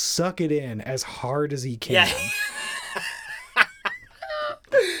will suck it in as hard as he can. Yeah.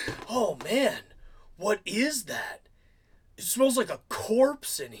 Oh man, what is that? It smells like a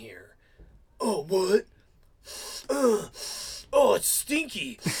corpse in here. Oh, what? Oh, it's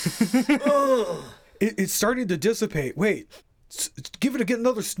stinky. It's starting to dissipate. Wait, give it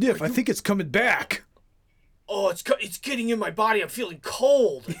another sniff. I think it's coming back. Oh, it's getting in my body. I'm feeling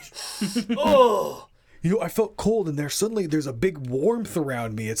cold. Oh. You know, I felt cold in there. Suddenly, there's a big warmth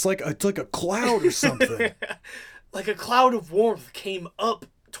around me. It's like a cloud or something. Like a cloud of warmth came up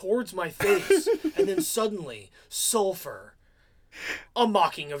towards my face, and then suddenly, sulfur. A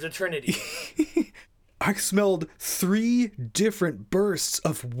mocking of the Trinity. I smelled 3 different bursts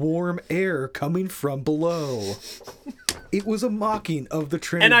of warm air coming from below. It was a mocking of the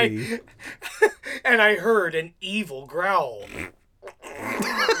Trinity. And I heard an evil growl.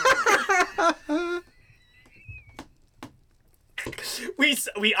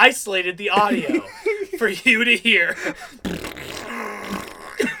 We isolated the audio for you to hear.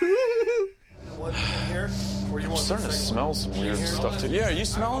 I'm starting to smell some weird stuff too. Yeah, are you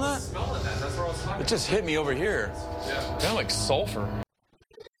smelling that? It just hit me over here. Kind of like sulfur.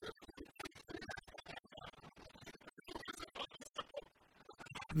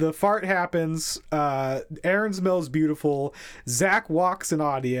 The fart happens. Aaron smells beautiful. Zach walks an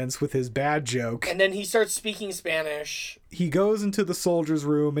audience with his bad joke. And then he starts speaking Spanish. He goes into the soldiers'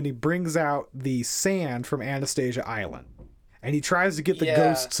 room and he brings out the sand from Anastasia Island. And he tries to get the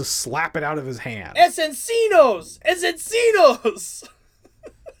ghost to slap it out of his hand. Es encinos! Es encinos!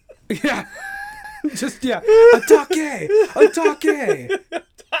 Yeah. Just, yeah. Ataque! Ataque!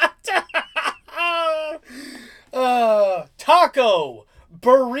 Taco!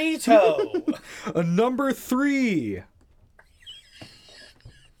 Burrito! Number 3.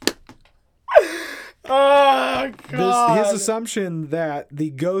 Oh, God. His assumption that the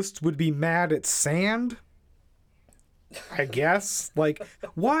ghost would be mad at sand, I guess. Like,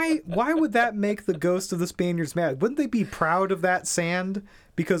 why would that make the ghost of the Spaniards mad? Wouldn't they be proud of that sand?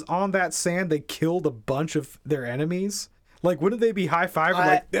 Because on that sand, they killed a bunch of their enemies. Like, wouldn't they be high-fiving?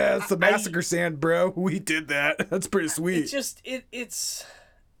 Like, yeah, it's the massacre sand, bro. We did that. That's pretty sweet. It's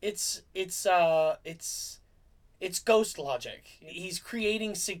ghost logic. He's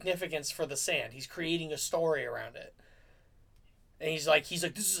creating significance for the sand. He's creating a story around it. And he's like,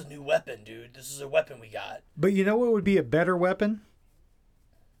 this is a new weapon, dude. This is a weapon we got. But you know what would be a better weapon?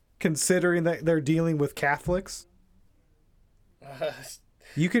 Considering that they're dealing with Catholics?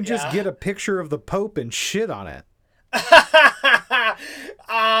 You can just get a picture of the Pope and shit on it.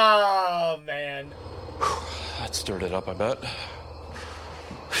 Oh, man. That stirred it up, I bet.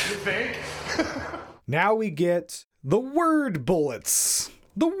 You think? Now we get the word bullets.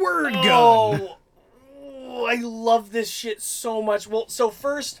 The word gun. Oh, I love this shit so much. Well, so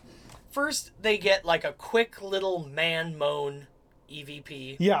first they get like a quick little man moan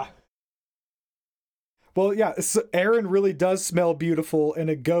EVP. Yeah. Well, yeah, so Aaron really does smell beautiful, and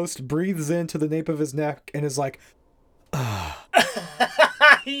a ghost breathes into the nape of his neck and is like, ugh.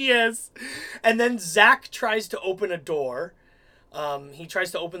 Yes. And then Zach tries to open a door. He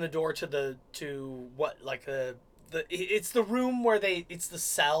tries to open the door it's the room where it's the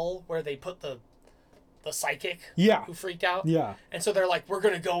cell where they put the psychic who freaked out. Yeah. And so they're like, we're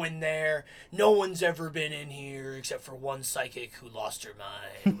going to go in there. No one's ever been in here except for one psychic who lost her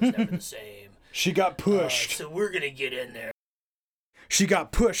mind. It was never the same. She got pushed. So we're going to get in there. She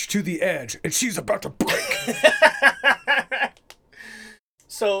got pushed to the edge and she's about to break.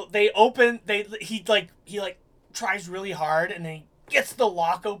 So they open, he tries really hard and then he gets the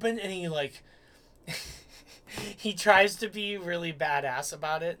lock open and he tries to be really badass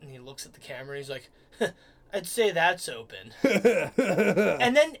about it and he looks at the camera and he's like, I'd say that's open.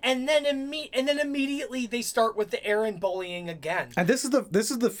 and then immediately they start with the Aaron bullying again. And this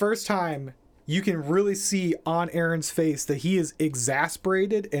is the first time you can really see on Aaron's face that he is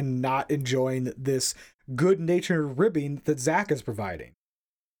exasperated and not enjoying this good-natured ribbing that Zach is providing.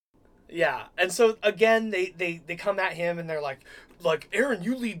 Yeah, and so again, they come at him and they're like, Aaron,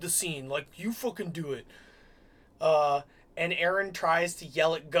 you lead the scene, like you fucking do it. And Aaron tries to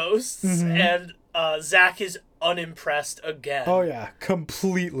yell at ghosts, and Zach is unimpressed again. Oh yeah,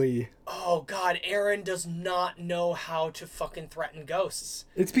 completely. Oh god, Aaron does not know how to fucking threaten ghosts.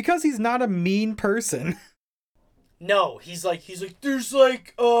 It's because he's not a mean person. No, he's like, there's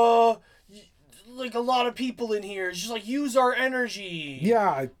like a lot of people in here. It's just like, use our energy.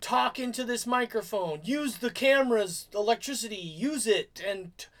 Yeah. Talk into this microphone. Use the camera's electricity. Use it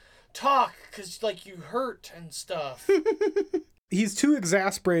and talk, because like you hurt and stuff. He's too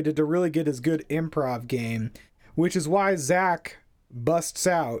exasperated to really get his good improv game, which is why Zach busts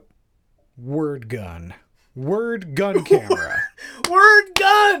out word gun. Word gun camera. Word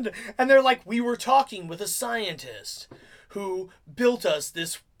gun! And they're like, we were talking with a scientist who built us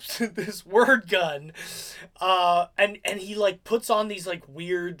this word gun. And he like puts on these like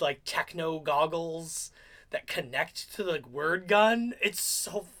weird like techno goggles that connect to the word gun. It's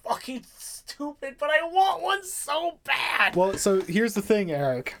so fucking stupid, but I want one so bad. Well, so here's the thing,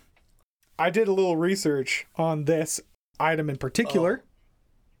 Eric. I did a little research on this item in particular.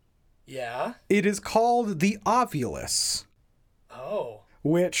 Yeah? It is called the Ovulus. Oh.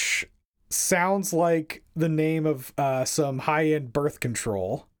 Which sounds like the name of some high-end birth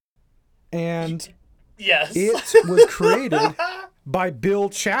control. And yes, it was created by Bill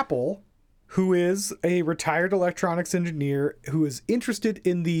Chappell, who is a retired electronics engineer who is interested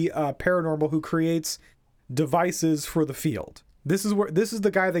in the paranormal, who creates devices for the field. This is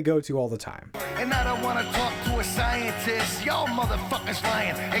the guy they go to all the time. And I don't want to talk to a scientist. Y'all motherfuckers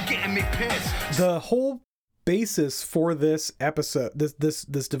lying and getting me pissed. The whole basis for this episode,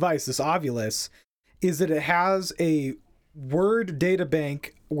 this device, this Ovilus, is that it has a word data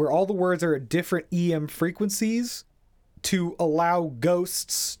bank where all the words are at different EM frequencies to allow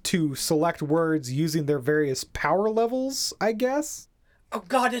ghosts to select words using their various power levels, I guess. Oh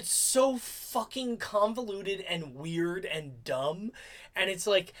god, it's so fucking convoluted and weird and dumb. And it's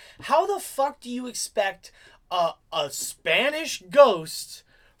like, how the fuck do you expect a Spanish ghost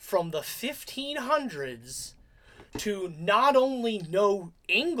from the 1500s to not only know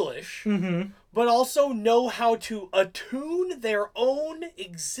English, but also know how to attune their own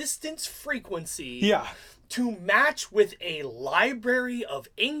existence frequency to match with a library of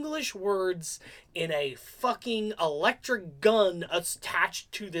English words in a fucking electric gun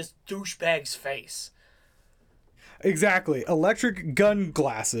attached to this douchebag's face? Exactly. Electric gun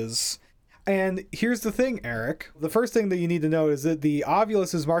glasses. And here's the thing, Eric. The first thing that you need to know is that the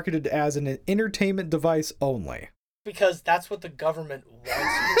Ovilus is marketed as an entertainment device only. Because that's what the government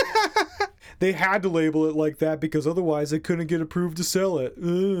wants. They had to label it like that because otherwise they couldn't get approved to sell it.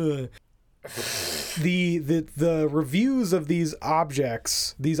 Ugh. The reviews of these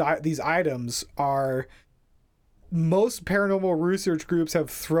objects, these items, are, most paranormal research groups have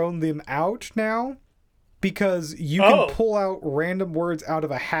thrown them out now because you can pull out random words out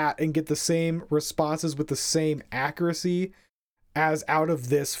of a hat and get the same responses with the same accuracy as out of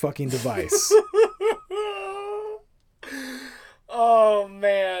this fucking device. Oh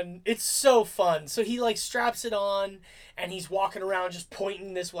man, it's so fun. So he like straps it on and he's walking around just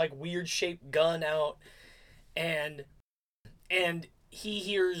pointing this like weird shaped gun out, and he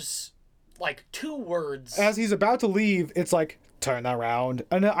hears like two words. As he's about to leave, it's like, turn around.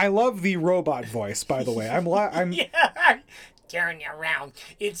 And I love the robot voice, by the way. I'm yeah, turn around.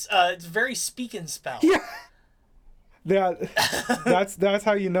 It's very speak and spell. Yeah. That's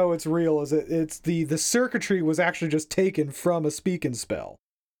how you know it's real. Is it's the circuitry was actually just taken from a speak and spell.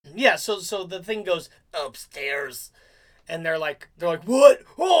 Yeah, so the thing goes upstairs, and they're like what?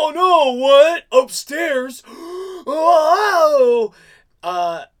 Oh no, what? Upstairs? Whoa!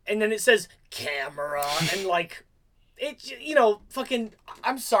 And then it says camera, and like it, fucking.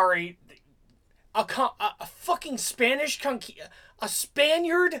 I'm sorry, a fucking Spanish a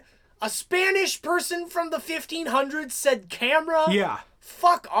Spaniard. A Spanish person from the 1500s said camera? Yeah.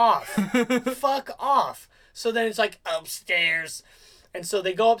 Fuck off. Fuck off. So then it's like upstairs. And so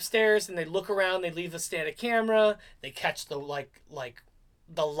they go upstairs and they look around, they leave the stand of camera, they catch the like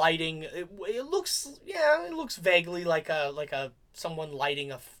the lighting. It looks vaguely like a someone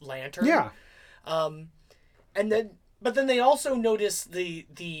lighting a lantern. Yeah. But then they also notice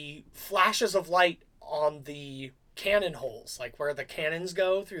the flashes of light on the cannon holes, like where the cannons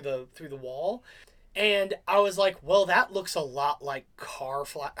go through the wall, and I was like, well, that looks a lot like car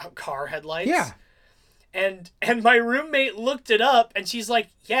headlights. Yeah. And my roommate looked it up, and she's like,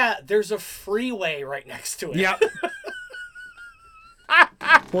 yeah, there's a freeway right next to it. Yep.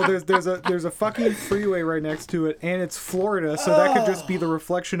 Well, there's a fucking freeway right next to it, and it's Florida, so that could just be the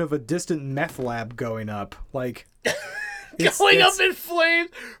reflection of a distant meth lab going up, like going up in flames.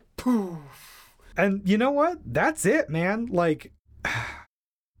 Poof. And you know what? That's it, man. Like,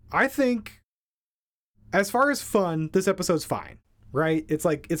 I think, as far as fun, this episode's fine, right? It's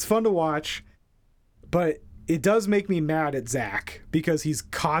like, it's fun to watch, but it does make me mad at Zach because he's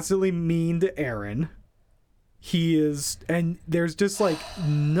constantly mean to Aaron. And there's just like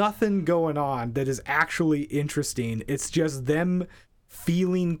nothing going on that is actually interesting. It's just them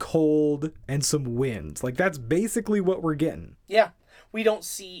feeling cold and some wind. Like, that's basically what we're getting. Yeah. We don't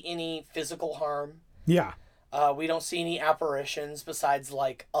see any physical harm. Yeah. We don't see any apparitions besides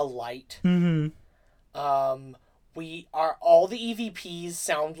like a light. Mm-hmm. All the EVPs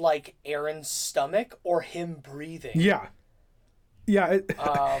sound like Aaron's stomach or him breathing. Yeah. Yeah.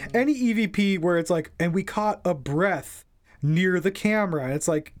 Any EVP where it's like, and we caught a breath near the camera. And it's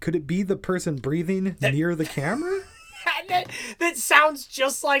like, could it be the person breathing near the camera? that sounds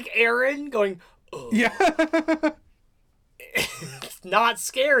just like Aaron going, ugh. Yeah. It's not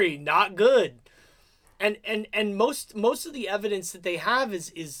scary, not good. And most of the evidence that they have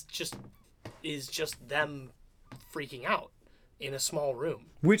is just them freaking out in a small room.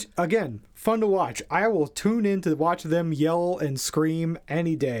 Which, again, fun to watch. I will tune in to watch them yell and scream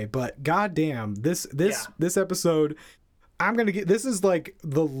any day, but goddamn, this episode, this is like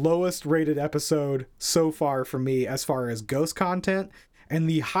the lowest rated episode so far for me as far as ghost content. and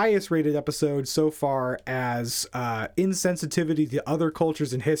the highest rated episode so far as insensitivity to other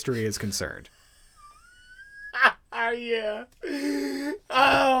cultures and history is concerned. Yeah.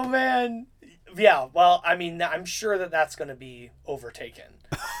 Oh, man. Yeah, well, I mean, I'm sure that's going to be overtaken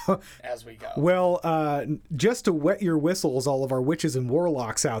as we go. Well, just to wet your whistles, all of our witches and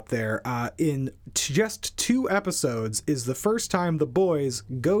warlocks out there, in just 2 episodes is the first time the boys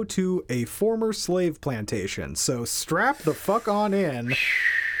go to a former slave plantation. So strap the fuck on in.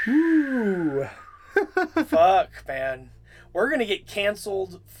 Ooh. Fuck, man. We're going to get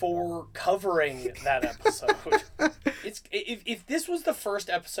canceled for covering that episode. If this was the first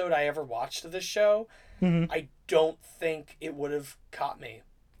episode I ever watched of this show, I don't think it would have caught me.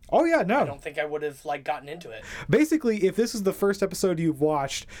 Oh, yeah, no. I don't think I would have, gotten into it. Basically, if this is the first episode you've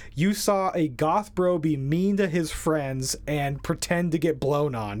watched, you saw a goth bro be mean to his friends and pretend to get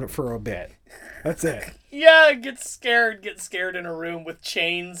blown on for a bit. That's it. Yeah, get scared in a room with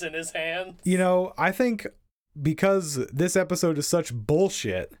chains in his hands. You know, I think because this episode is such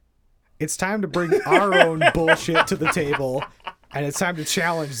bullshit, it's time to bring our own bullshit to the table, and it's time to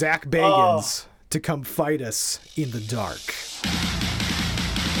challenge Zach Bagans to come fight us in the dark.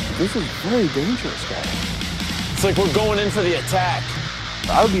 This is very dangerous, guys. It's like we're going in for the attack.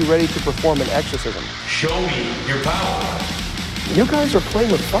 I would be ready to perform an exorcism. Show me your power. You guys are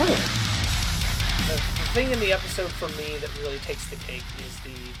playing with fire. The thing in the episode for me that really takes the cake is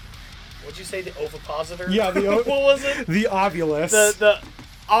what'd you say, the ovipositor? Yeah, what was it? The ovulus. The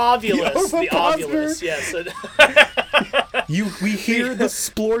ovulus. The ovulus, yes. We hear the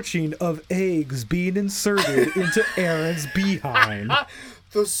splorching of eggs being inserted into Aaron's behind.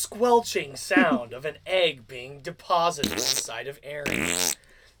 The squelching sound of an egg being deposited inside of Aaron.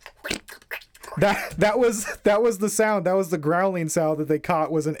 That was the sound. That was the growling sound that they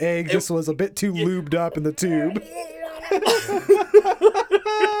caught. Was an egg just was a bit too lubed up in the tube.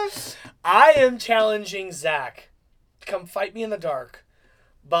 I am challenging Zach to come fight me in the dark,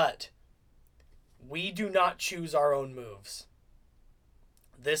 but we do not choose our own moves.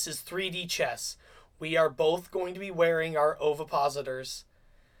 This is 3D chess. We are both going to be wearing our ovipositors,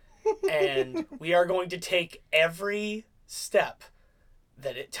 and we are going to take every step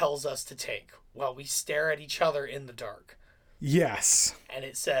that it tells us to take while we stare at each other in the dark. Yes. And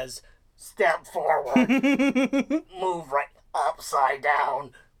it says, step forward, move right upside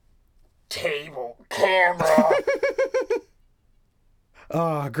down, table, camera.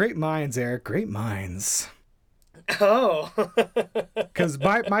 Oh, great minds, Eric. Great minds. Oh. Because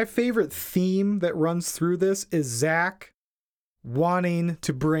my favorite theme that runs through this is Zach wanting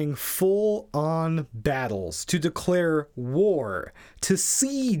to bring full-on battles, to declare war, to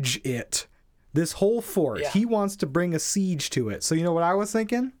siege it. This whole fort. Yeah. He wants to bring a siege to it. So you know what I was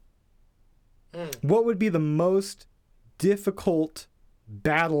thinking? What would be the most difficult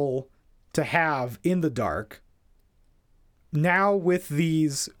battle to have in the dark? Now with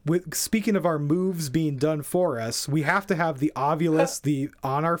speaking of our moves being done for us, we have to have the ovulus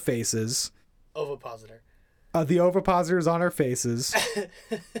on our faces. Ovipositor. The ovipositor is on our faces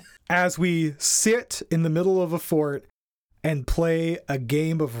as we sit in the middle of a fort and play a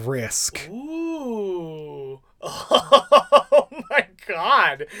game of Risk. Ooh. Oh my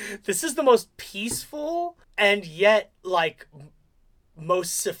god. This is the most peaceful and yet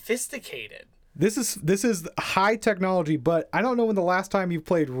most sophisticated. This is high technology, but I don't know when the last time you've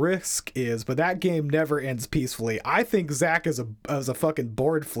played Risk is, but that game never ends peacefully. I think Zach is a fucking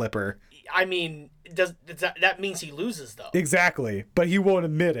board flipper. I mean, that means he loses, though. Exactly, but he won't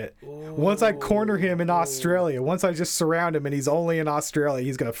admit it. Ooh. Once I corner him in Australia, once I just surround him and he's only in Australia,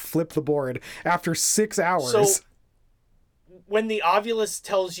 he's going to flip the board after 6 hours. So, when the ovulus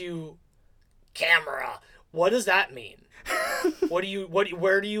tells you camera, what does that mean? Where do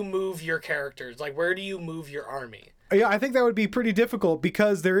you move your characters? Where do you move your army? Yeah, I think that would be pretty difficult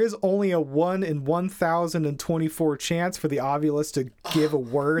because there is only a 1 in 1,024 chance for the ovulus to give a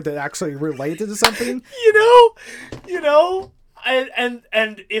word that actually related to something. You know,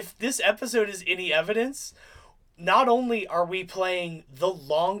 and if this episode is any evidence, not only are we playing the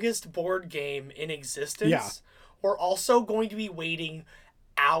longest board game in existence, we're also going to be waiting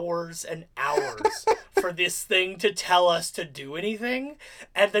hours and hours for this thing to tell us to do anything,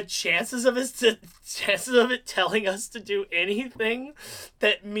 and the chances of it telling us to do anything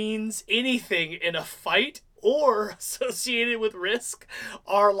that means anything in a fight or associated with Risk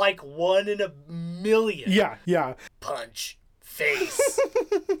are 1 in a million. Yeah. Punch, face.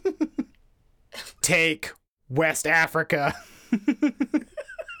 Take West Africa.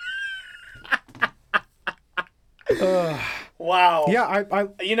 Wow. Yeah, I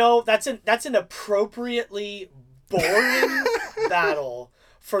that's an appropriately boring battle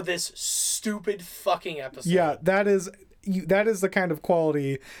for this stupid fucking episode. Yeah, that is the kind of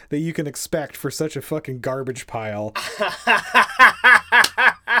quality that you can expect for such a fucking garbage pile.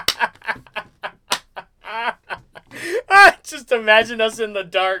 Just imagine us in the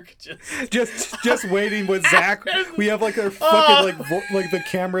dark, just waiting with Zach. We have like our fucking like the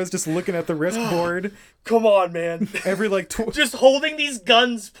cameras just looking at the risk board. Come on, man. Every just holding these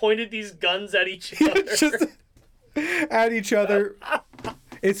guns, pointed these guns at each other. Just at each other.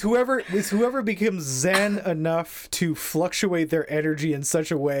 It's whoever becomes zen enough to fluctuate their energy in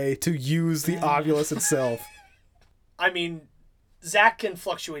such a way to use the Ovilus itself. I mean, Zach can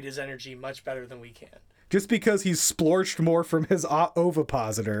fluctuate his energy much better than we can. Just because he's splorched more from his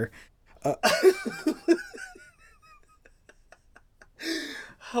ovipositor.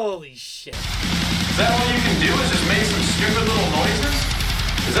 Holy shit. Is that all you can do is just make some stupid little noises?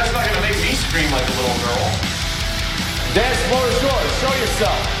 Because that's not going to make me scream like a little girl. Dance floor is yours. Show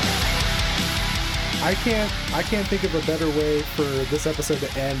yourself. I can't think of a better way for this episode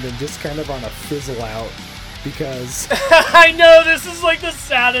to end than just kind of on a fizzle out. Because I know this is like the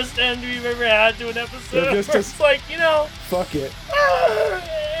saddest end we've ever had to an episode. It's like, fuck it.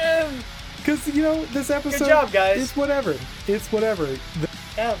 Because this episode. Good job, guys. It's whatever.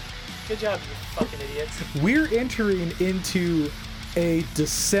 Yeah, good job, you fucking idiots. We're entering into a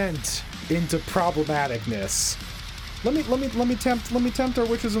descent into problematicness. Let me tempt our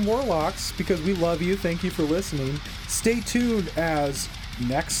witches and warlocks because we love you. Thank you for listening. Stay tuned as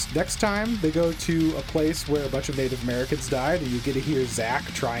next time they go to a place where a bunch of Native Americans died and you get to hear Zach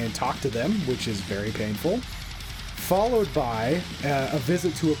try and talk to them, which is very painful. Followed by a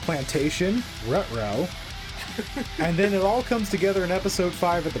visit to a plantation, Rutrow. And then it all comes together in episode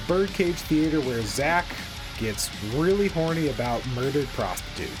 5 at the Birdcage Theater where Zach gets really horny about murdered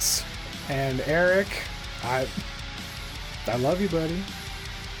prostitutes. And Eric, I love you, buddy.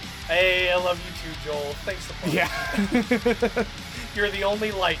 Hey, I love you too, Joel. Thanks for playing. Yeah. You're the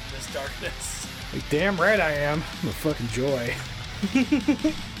only light in this darkness. Like, damn right I am. I'm a fucking joy.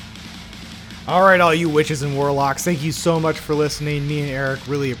 All right, all you witches and warlocks, thank you so much for listening. Me and Eric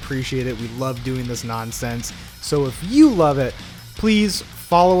really appreciate it. We love doing this nonsense. So if you love it, please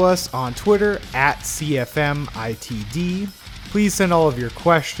follow us on Twitter at CFMITD. Please send all of your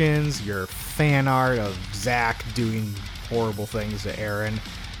questions, your fan art of Zach doing horrible things to Aaron,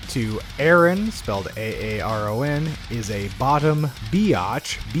 to Aaron, spelled Aaron, is a bottom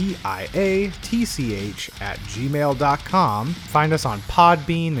biatch, BIATCH, at gmail.com. Find us on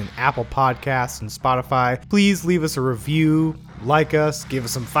Podbean and Apple Podcasts and Spotify. Please leave us a review, like us, give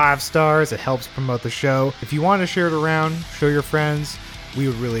us some 5 stars. It helps promote the show. If you want to share it around, show your friends, we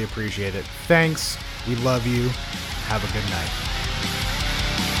would really appreciate it. Thanks. We love you. Have a good night.